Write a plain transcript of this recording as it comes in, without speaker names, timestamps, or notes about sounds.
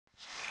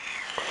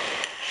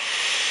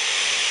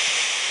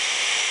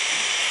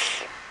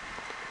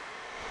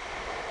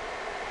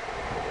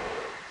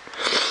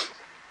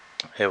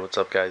Hey, what's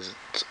up, guys?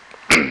 It's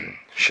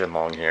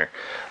Shinlong here.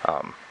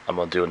 I'm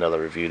gonna do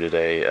another review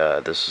today.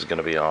 This is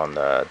gonna be on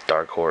the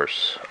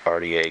darkhorse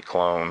R.D.A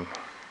clone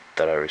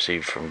that I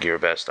received from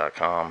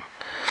GearBest.com.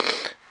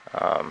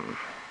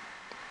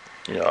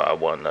 I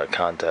won a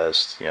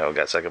contest.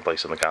 Got second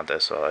place in the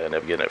contest, so I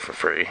ended up getting it for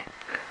free.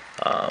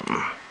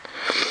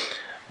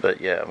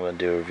 But yeah, I'm gonna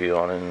do a review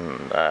on it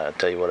and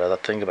tell you what I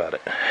think about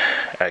it. All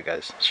right,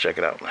 guys, let's check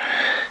it out.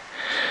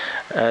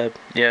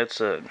 Yeah, it's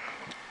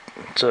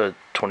a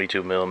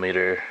 22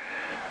 millimeter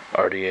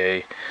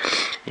R.D.A.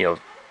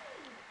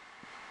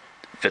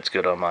 Fits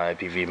good on my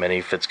PV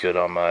Mini. Fits good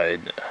on my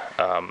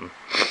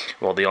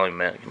well, the only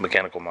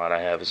mechanical mod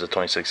I have is a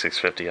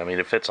 26650. I mean,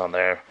 it fits on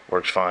there,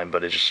 works fine,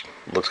 but it just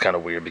looks kind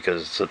of weird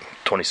because it's a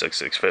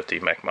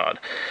 26650 mech mod.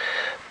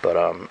 But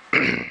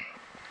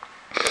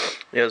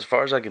yeah, as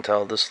far as I can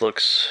tell, this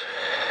looks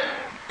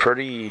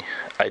pretty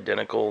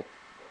identical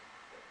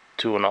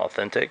to an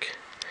authentic,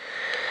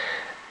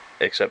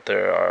 except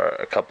there are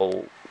a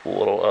couple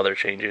little other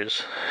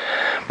changes.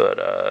 But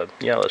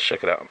yeah, let's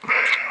check it out.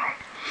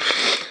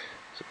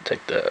 So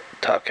take the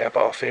top cap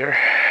off here.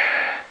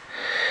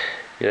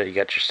 You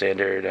got your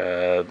standard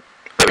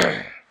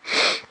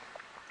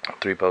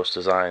 3-post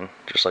design,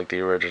 just like the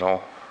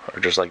original, or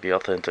just like the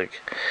authentic.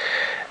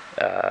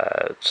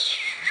 It's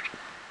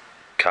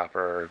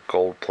copper,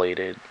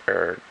 gold-plated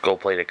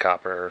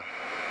copper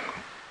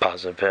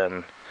positive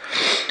pin.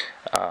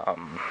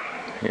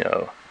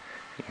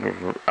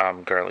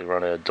 I'm currently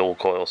running a dual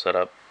coil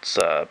setup. It's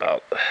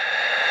about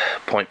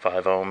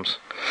 0.5 ohms.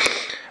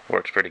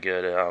 Works pretty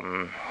good.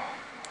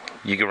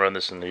 You can run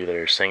this in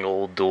either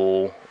single,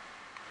 dual,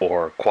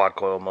 or quad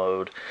coil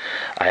mode.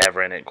 I have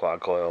ran it in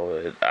quad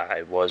coil.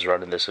 I was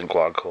running this in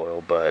quad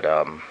coil, but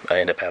I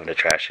ended up having to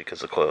trash it because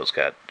the coils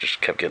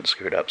just kept getting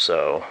screwed up.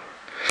 So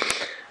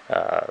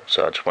I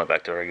just went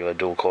back to regular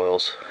dual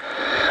coils.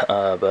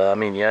 But I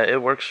mean, yeah,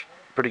 it works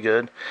pretty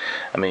good.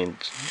 I mean,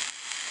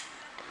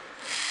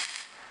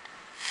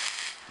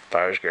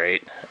 fire's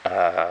great.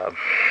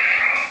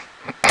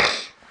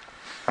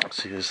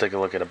 So let's take a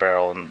look at a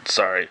barrel. And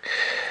sorry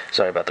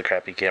about the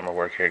crappy camera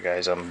work here,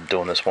 guys. I'm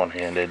doing this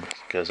one-handed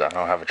because I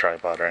don't have a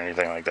tripod or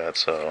anything like that.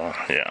 So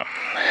yeah.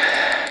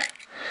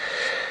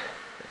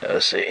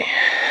 Let's see.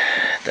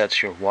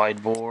 That's your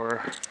wide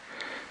bore.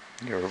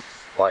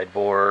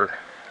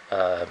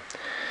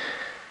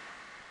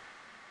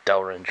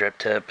 Delrin drip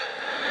tip.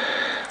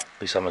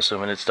 At least I'm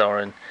assuming it's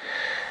Delrin.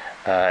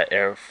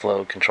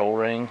 Airflow control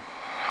ring,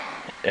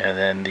 and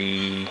then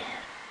the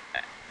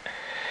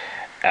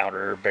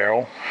outer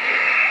barrel,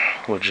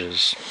 which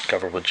is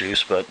covered with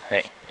juice, but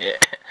hey,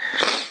 it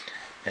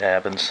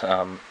happens.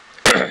 So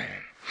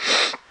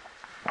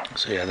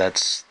yeah,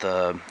 that's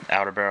the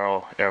outer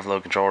barrel,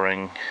 airflow control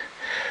ring,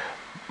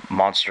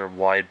 monster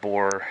wide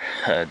bore,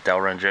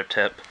 Delrin drip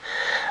tip.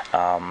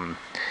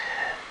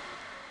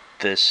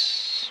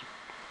 This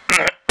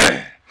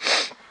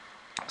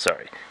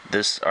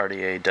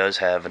R.D.A does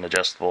have an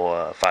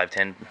adjustable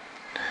 510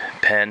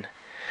 pen.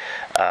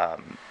 Yeah,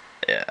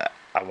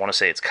 I want to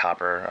say it's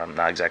copper. I'm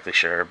not exactly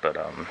sure, but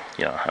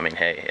I mean,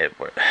 hey,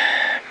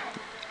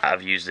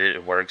 I've used it.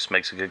 It works.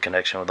 Makes a good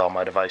connection with all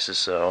my devices.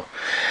 So,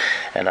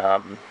 and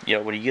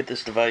when you get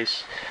this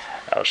device,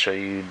 I'll show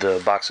you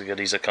the box of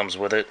goodies that comes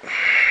with it.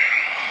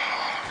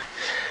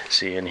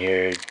 See in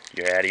here,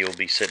 your R.D.A will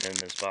be sitting in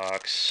this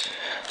box.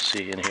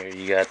 See in here,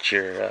 you got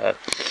your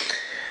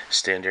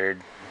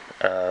standard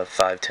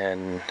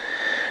 510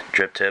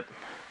 drip tip,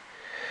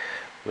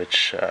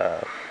 which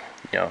I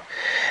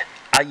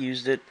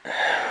used it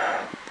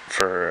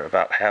for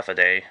about half a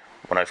day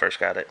when I first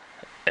got it,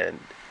 and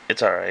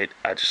it's alright.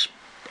 I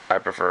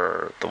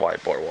prefer the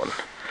wide bore one,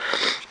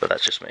 but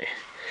that's just me.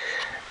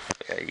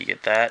 Okay, you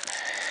get that,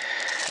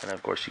 and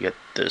of course you get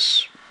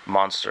this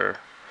monster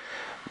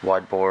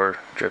wide bore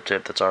drip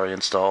tip that's already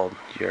installed.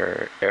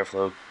 Your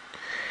airflow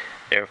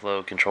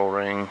control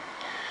ring,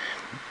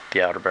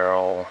 the outer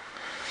barrel.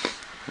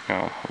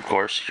 Of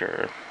course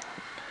your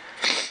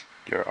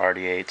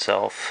R.D.A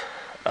itself.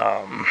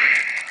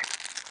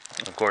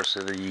 Of course,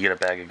 you get a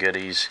bag of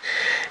goodies.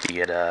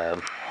 You get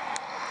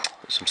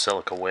some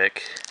silica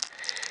wick.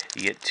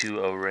 You get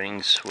 2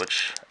 O-rings,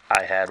 which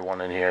I had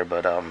one in here,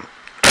 but I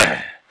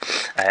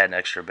had an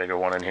extra bigger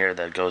one in here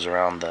that goes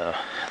around the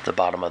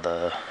bottom of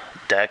the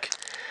deck,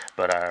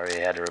 but I already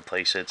had to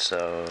replace it,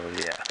 so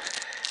yeah.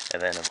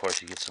 And then, of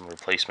course, you get some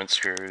replacement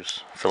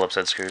screws, Phillips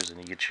head screws, and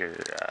you get your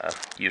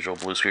usual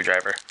blue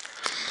screwdriver.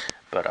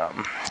 But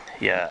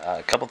yeah,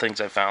 a couple things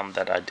I found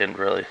that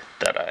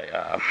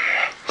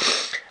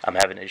I'm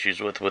having issues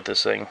with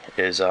this thing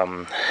is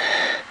the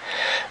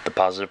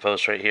positive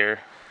post right here.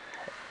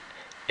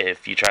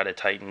 If you try to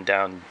tighten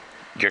down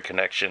your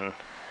connection,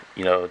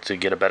 to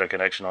get a better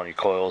connection on your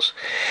coils,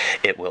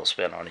 it will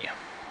spin on you,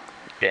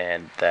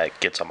 and that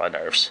gets on my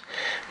nerves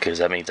because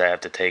that means I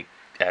have to take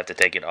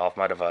it off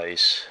my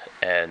device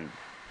and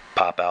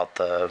pop out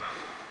the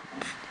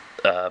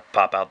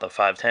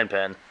 510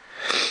 pin,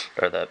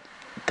 or the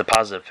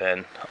positive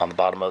pin on the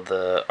bottom of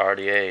the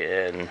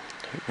R.D.A, and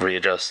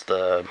readjust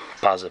the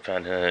positive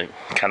pin, and it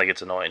kind of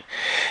gets annoying,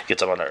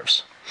 gets on my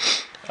nerves.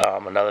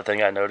 Another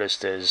thing I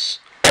noticed is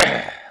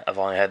I've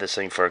only had this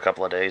thing for a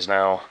couple of days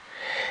now,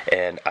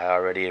 and I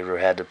already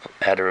had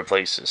to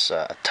replace this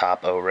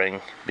top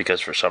O-ring,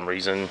 because for some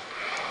reason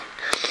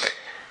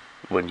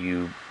when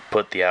you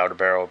put the outer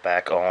barrel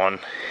back on,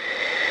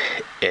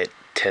 it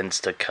tends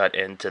to cut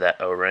into that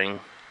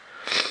O-ring.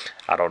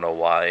 I don't know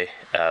why.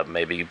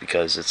 Maybe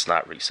because it's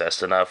not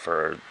recessed enough,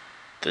 or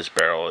this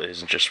barrel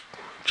isn't just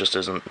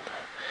isn't.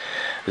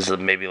 This is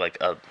maybe like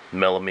a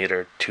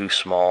millimeter too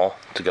small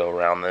to go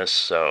around this,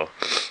 so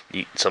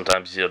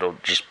sometimes it'll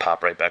just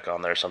pop right back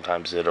on there.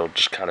 Sometimes it'll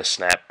just kind of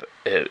snap.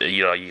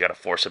 You know, you got to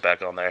force it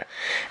back on there,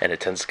 and it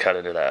tends to cut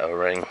into that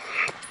O-ring.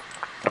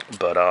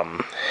 But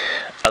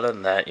other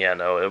than that, yeah,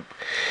 no,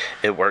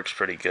 it works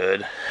pretty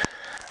good.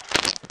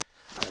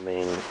 I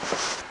mean,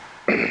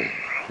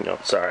 you know,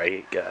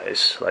 sorry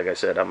guys. Like I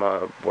said, I'm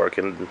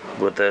working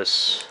with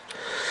this,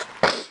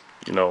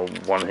 you know,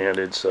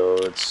 one-handed, so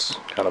it's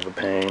kind of a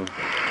pain.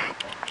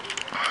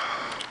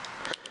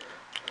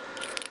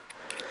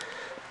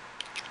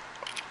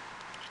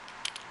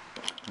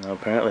 Now,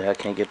 apparently I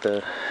can't get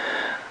the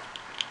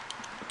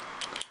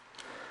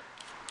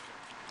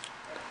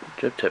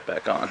drip tip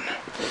back on,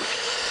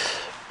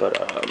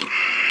 but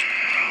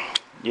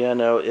yeah,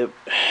 no,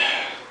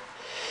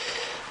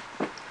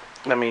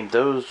 I mean,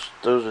 those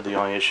are the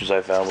only issues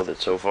I found with it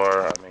so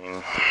far. I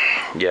mean,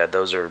 yeah,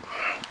 those are,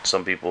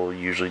 some people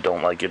usually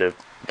don't like it,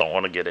 don't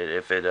want to get it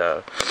if it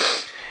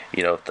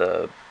you know, if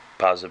the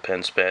positive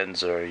pin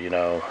spins, or you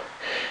know,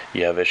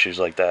 you have issues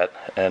like that.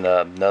 And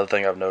another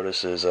thing I've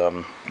noticed is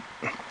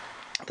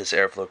this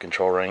airflow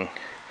control ring.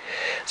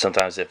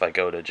 Sometimes if I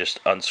go to just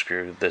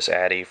unscrew this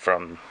addy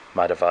from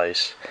my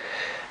device,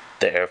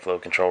 the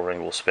airflow control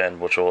ring will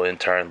spin, which will in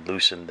turn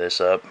loosen this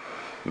up,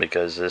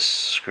 because this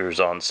screws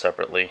on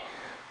separately,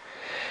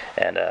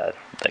 and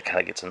that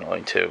kind of gets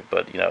annoying too.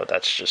 But you know,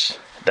 that's just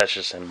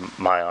in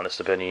my honest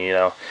opinion. You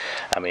know,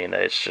 I mean,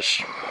 that's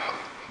just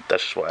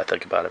what I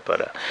think about it.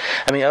 But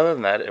I mean, other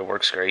than that, it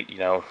works great. You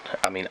know,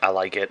 I mean, I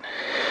like it.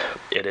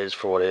 It is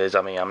for what it is.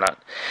 I mean,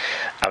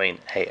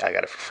 hey, I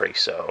got it for free,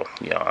 so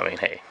you know, I mean,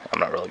 hey, I'm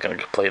not really gonna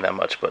complain that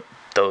much. But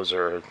those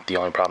are the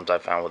only problems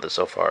I've found with it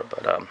so far.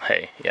 But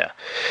hey, yeah.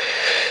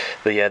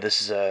 But yeah, this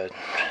is this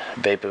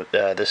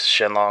is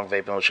Shenlong,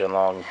 vaping with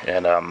Shenlong,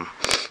 and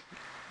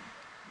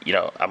you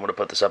know, I'm gonna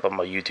put this up on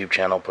my YouTube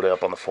channel, put it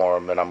up on the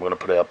forum, and I'm gonna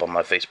put it up on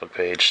my Facebook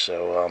page.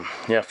 So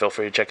yeah, feel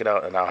free to check it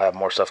out, and I'll have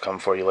more stuff coming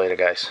for you later,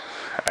 guys.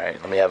 All right,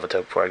 let me have a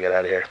toke before I get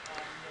out of here.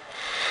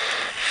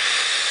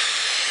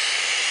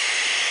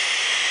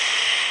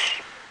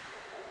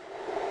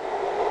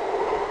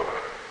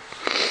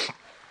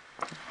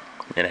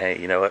 And hey,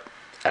 you know what?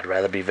 I'd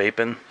rather be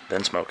vaping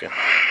than smoking.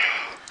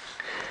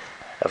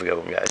 Have a good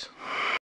one, guys.